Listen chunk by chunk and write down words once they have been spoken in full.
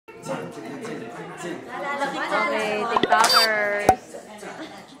Okay, TikTokers.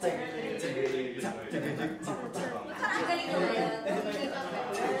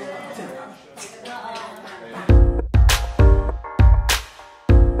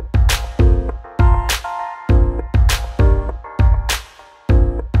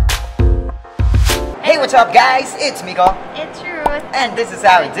 Hey, what's up guys? It's Miccolo. It's Ruth. And this is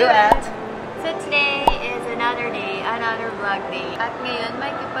how we do it. So today is another day, another vlog day. At ngayon,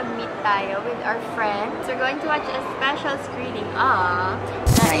 makikipag-meet tayo with our friends. We're going to watch a special screening of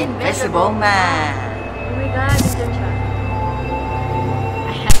The Invisible Man. Oh my God, nandiyan siya.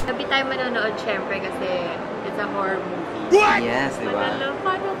 Gabi tayo manonood syempre kasi it's a horror movie. What? Yes, diba?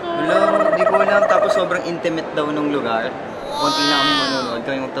 Paano ka? Wala, di ko alam. Tapos sobrang intimate daw nung lugar. Konti na kami manonood,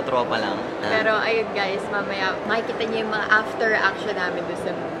 kami magtotropa lang. Pero ayun guys, mamaya makikita niyo yung mga after action namin doon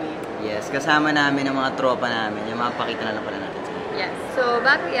sa movie. Yes, kasama namin ang mga tropa namin. Yung mga pakita na lang pala natin. Yes. So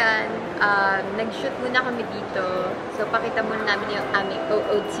bago yan, nag-shoot muna kami dito. So pakita muna namin yung aming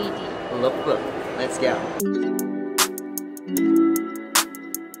OOTD. Lookbook. Let's go.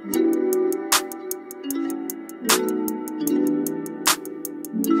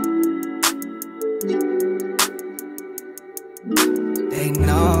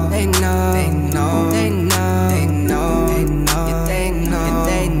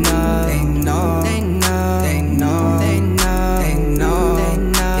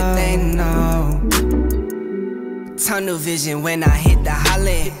 Tunnel vision when I hit the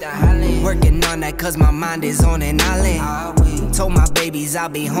holly. Working on that cause my mind is on an island. Told my babies I'll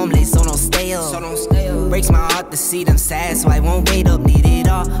be homeless, so don't stay up. Breaks my heart to see them sad, so I won't wait up. Need it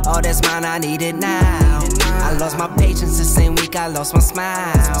all that's mine, I need it now. I lost my patience the same week I lost my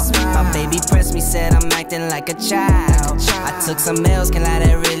smile. My baby pressed me, said I'm acting like a child. I took some L's, can lie,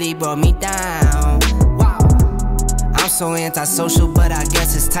 that really brought me down. I'm so antisocial, but I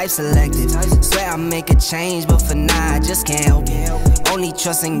guess it's type selective. Swear I'll make a change, but for now I just can't help it. Only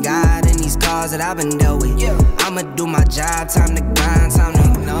trusting God in these scars that I've been dealt with. I'ma do my job, time to grind, time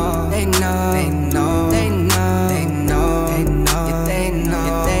to know. They know, they know, they know, they know, they know, they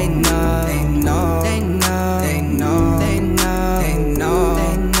know, they know, they know, they know, they know, they know, they know,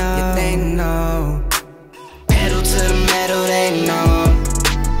 they know, they know. Pedal to the metal, they know.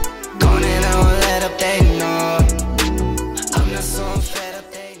 Going and I won't let up, they know.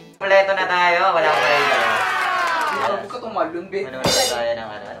 Kompleto na tayo, wala akong pala. Huwag ka tumalun, be. Manonood tayo ng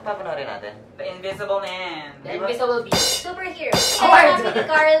ano. Anong papanoorin natin? The Invisible Man. The Invisible Beast. Superhero. Award! Ni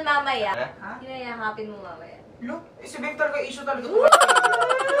Carl mamaya. Ha? Hinayakapin mo mamaya. Look, si Victor ka issue talaga. Hindi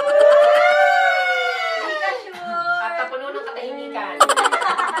ka sure. At tapuno ng katahimikan.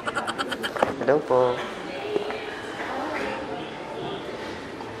 Hello po.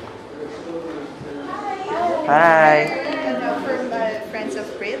 Hi. From Friends of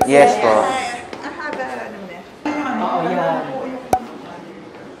Reid? Yes po. I have a, ano na. Oo, yan.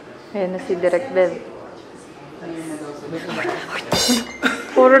 Ayan na si Direk Bev.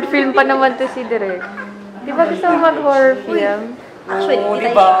 Horror film pa naman to si Direk. Di ba gusto mo mag-horror film? Actually, Oo, hindi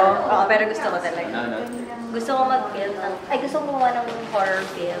diba? Oo, pero gusto ko talaga. Gusto ko mag-film ng, gusto ko gumawa ng horror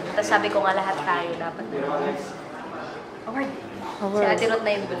film. Tapos sabi ko nga lahat tayo dapat na. Award. Si Ate Ruth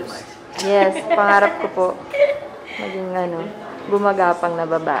na yung blues. Yes, pangarap ko po. Maging ano, gumagapang na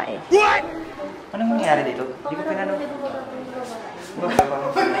babae. What? Anong mangyari dito? Hindi ko pinanood.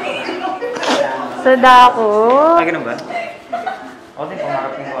 Sa dako. Ah, ganun ba? Ako din,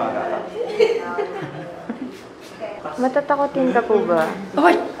 pangarap yung gumagapang. Matatakotin ka po ba?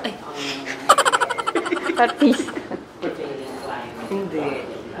 Award! Ay! Artista. Hindi.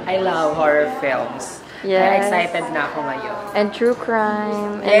 I love horror films. Yes. Kaya excited na ako ngayon. And true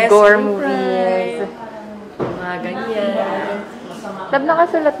crime. And Yes, gore true movies. Mga ganyan. Lab,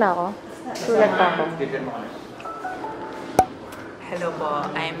 nakasulat na ako. Sulat pa ako. Hello po,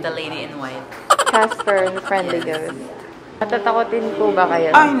 I'm the lady in white. Casper, the friendly ghost. Matatakotin po ba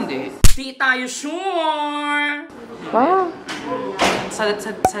kayo? Ah, hindi. Di tayo sure! Wow. Sa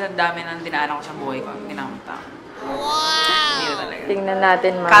dami ng dinaanan ko sa buhay ko, hindi na ako tao. Wow! Hindi na talaga. Tingnan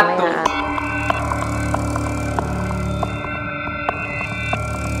natin mamaya.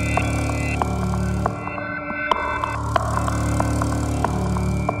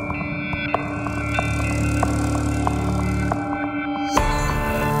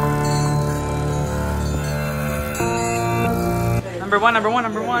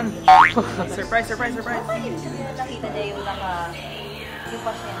 Number one. Surprise. Nakita niya yung yung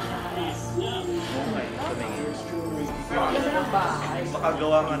pasyensya na.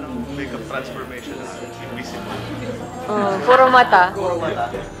 Makagawa nga ng makeup transformation na invisible. Puro mata. Puro mata.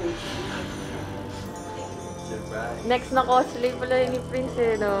 Next na cosplay pala ni Prince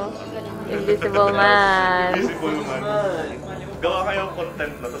eh, no? Invisible Man. Invisible Man. Gawa kayong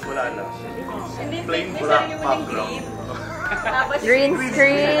content na, tapos wala na. Plain May black sarili mo background. Tapos Green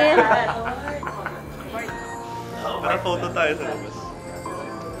screen. Para photo tayo sa labas.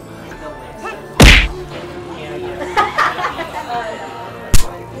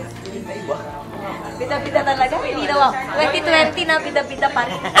 Pida-pida talaga. Hindi na 2020 na pida-pida pa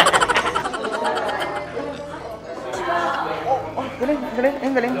rin.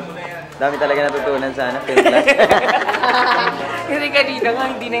 Galing. Dami talaga natutunan sana, film class. Kasi kanina nga,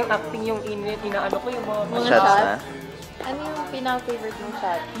 hindi na yung acting yung inaano ko, yung mga Shots na. Ano yung pinaka-favorite mong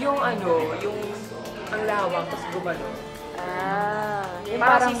shot? yung yung ang lawak, tapos gumano. Ah, yung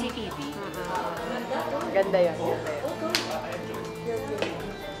Parang parang CCTV. ganda yun.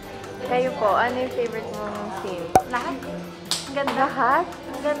 Kayo po, ano yung favorite mong scene? Lahat. Ang ganda. Lahat?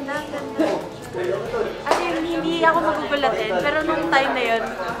 Ang ganda, ang ganda. At yun, hindi ako magugulatin. Pero nung time na yun,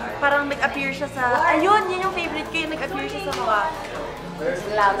 parang nag-appear siya sa... Ayun, yun yung favorite ko, yung nag-appear siya sa mga...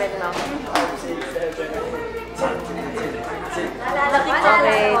 Love it, no? Okay,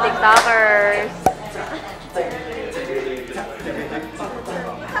 Okay, TikTokers.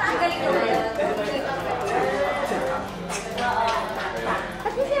 Ang galing naman.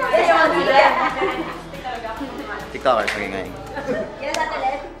 TikTokers, okay nga yun.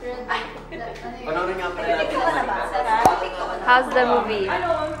 How's the movie?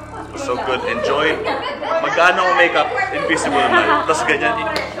 So good, enjoy. Magkano ang makeup? Invisible Man. Tapos ganyan,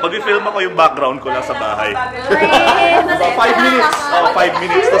 mag-film ako yung background ko lang sa bahay. 5 minutes. 5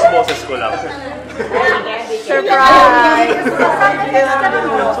 minutes, tapos boses ko lang. Surprise!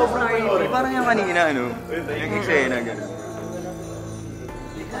 Sobrang parang yung kanina, ano? Yung eksena, gano'n.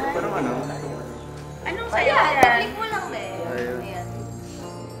 Parang ano? Anong saya? Click mo lang eh. Ayan.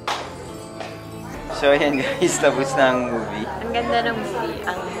 So ayan guys, tapos na ang movie. Ang ganda ng movie.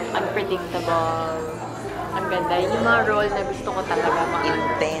 Ang unpredictable. Ang ganda. Yun yung mga role na gusto ko talaga.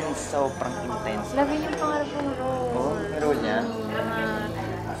 Intense, sobrang intense. Love yung pangarap kong role. Oo, may role niya. Mga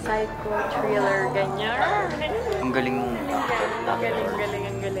psycho, thriller, ganyan. Ang galing mo. Ang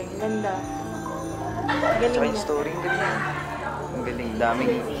galing. Ganda. Galing Tsaka mo. yung story, ang galing. Ang galing,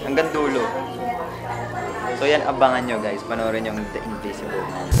 daming, hanggang dulo. So yan, abangan nyo guys, panoorin yung The Invisible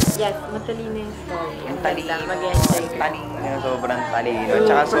Man. Yes, matalino yung story. Ang talino, Mag-enjoy ka. sobrang talino.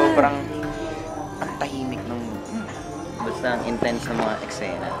 Tsaka sobrang ang tahimik nung, basta ang intense ng mga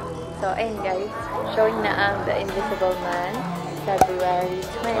eksena. So, ayun guys, showing na ang The Invisible Man, February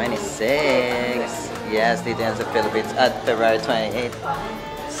 26. Yes, dito yan sa Philippines at February 28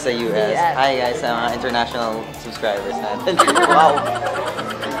 sa US. Hi guys, sa mga international subscribers natin. Wow!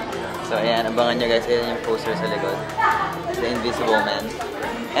 So ayan, abangan nyo guys, ayan yung poster sa likod. The Invisible Man.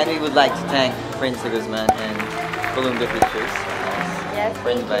 And we would like to thank Prince Guzman and Columbia Pictures. Yes,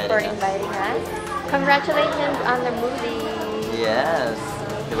 thank you for inviting us. Congratulations on the movie. Yes.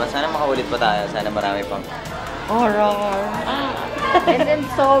 Diba, sana makaulit pa tayo. Sana marami pang horror. And then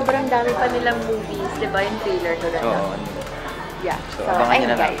sobrang dami pa nilang movies, diba yung trailer ko rin. Oo. Yeah. So, abangan nyo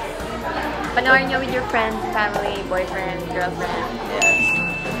na lang. guys. Panoorin nyo with your friends, family, boyfriend, girlfriend. Yes.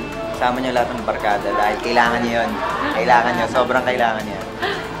 Sama nyo lahat ng barkada dahil kailangan nyo yun. Kailangan nyo. Sobrang kailangan nyo.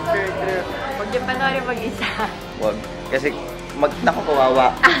 True. Huwag yung panoorin mag-isa. Huwag. Kasi naku,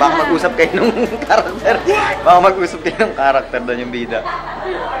 kawawa. Baka mag-usap kayo ng karakter. Baka mag-usap kayo ng karakter doon yung bida.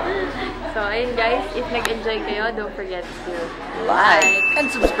 So, ayun guys, if nag-enjoy kayo, don't forget to Like and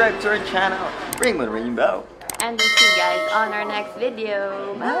subscribe to our channel. Ring the rainbow. And we'll see you guys on our next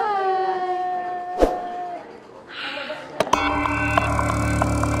video. Bye!